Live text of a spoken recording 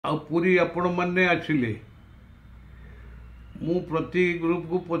पूरी आपण मैंने आसिले मु प्रति ग्रुप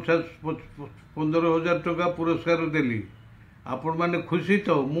को 50-15,000 टका पुरस्कार देली आपण मैंने खुशी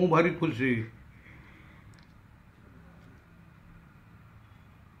तो मु भारी खुशी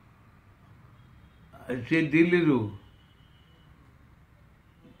से दिल्ली रु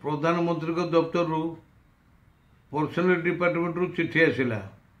प्रधानमंत्री को दफ्तर रु पर्सनल डिपार्टमेंट रु चिठी आसिला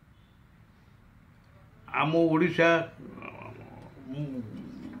आम ओडिशा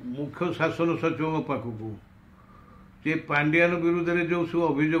मुख्य शासन सचिव पाखक जे पांड्यान विरुद्ध रे जो सब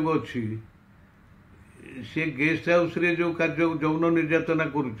अभियोग अच्छी से गेस्ट हाउस रे जो कार्य यौन निर्यातना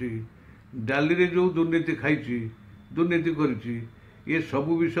करुच्ची डाली रे जो दुर्नीति खाई दुर्नीति करी ये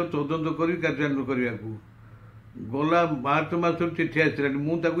सबू विषय तदंत कर कार्यान्वयन करने को गला मार्च मास चिठी आसला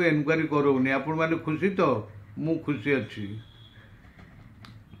मुझे एनक्वारी करोनी आपण मैंने खुशी तो मु खुशी अच्छी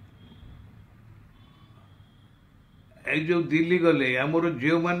जो दिल्ली गले आमर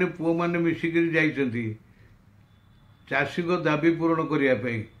झील मैंने पुओ मैंने मिसिक जाइछंती चाषी को दाबी पूरण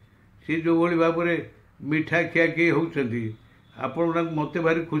करने सी जो भाई भाव में मिठा खिया किए होती आपण मत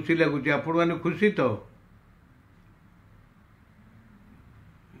भारी खुशी लगुच आपण मैंने खुशी तो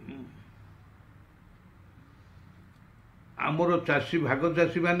आमर चाषी भाग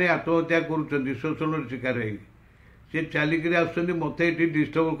चाषी मैंने आत्महत्या करुँच शोषण शिकार से चलिक आसुँच मत ये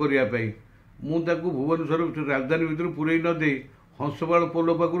डिस्टर्ब करने मुझे भुवनेश्वर राजधानी भर पूरे न दे हंसपाड़ पोल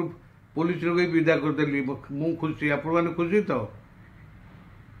पाखु पुलिस लगे विदा करदेली मु खुशी आपण मैंने खुशी तो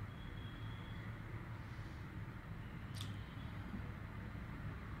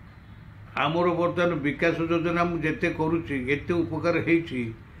आमर बर्तमान विकास योजना मुझे करुच्ची एत उपकार होती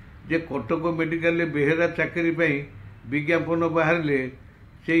जे कटक मेडिकल बेहेरा चाकरी विज्ञापन बाहर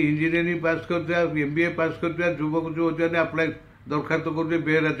से इंजीनियरिंग पास कर MBA पास कर युवक युवती अप्लाई दरखास्त कर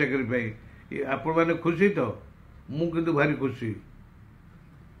बेहेरा चाकरी आपण मैंने खुशी तो मु किंतु भारी खुशी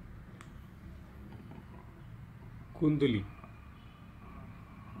कुंदली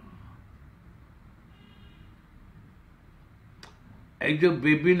एक जो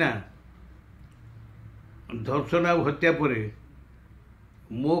बेबीना धर्षण आ हत्या पर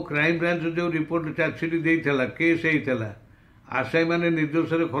मो क्राइम ब्रांच जो रिपोर्ट चार्जसीट देता केस होता आसाई मैंने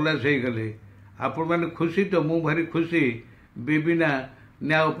निर्दोष खलास हो गले आपण मैंने खुशी तो मु भारी खुशी बेबीना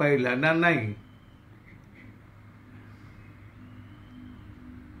न्याय पाइला ना नहीं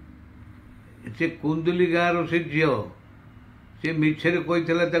से कुंदली गाँव से झील से मिछे कही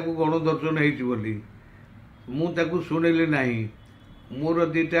गणदर्शन होली मुझे शुणिली ना मोर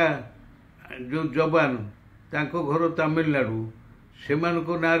दीटा जो जवान तांको घर तमिलनाडु से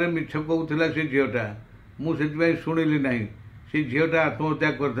ना मिछ कहूला से झीटा मुझे शुणिली ना से झीटा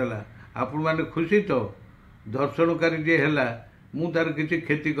आत्महत्या करदेला आपण मैंने खुशी तो धर्षणकारी जे है मु तार किसी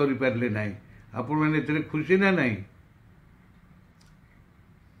क्षति कर पारे ना आपण मैंने खुशी ना नहीं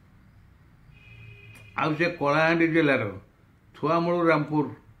आउ से कलाहांडी जिलार थुआमूल रामपुर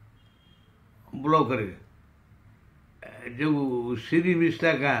ब्लॉक रे जो श्री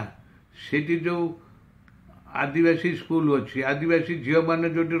मिश्रा गाँ से जो आदिवासी स्कूल अच्छी आदिवासी झील मैंने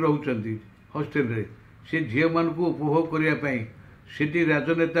जो रोचंती हॉस्टेल रे से झील मान को उपभोग करने से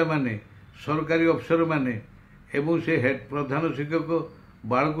राजनेता माने सरकारी अफसर माने एवं से हेड प्रधान शिक्षक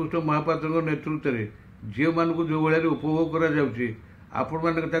बालकृष्ण महापात्र नेतृत्व में झील मान को जो भाई उपभोग करा जाउची आपण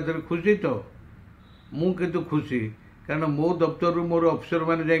मैंने खुशी तो मु किंतु खुशी कारण मो दफ्तर मोर अफसर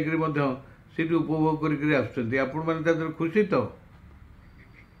मैंने जाकि उपभोग करके आसुँच आपण मैंने खुशी तो।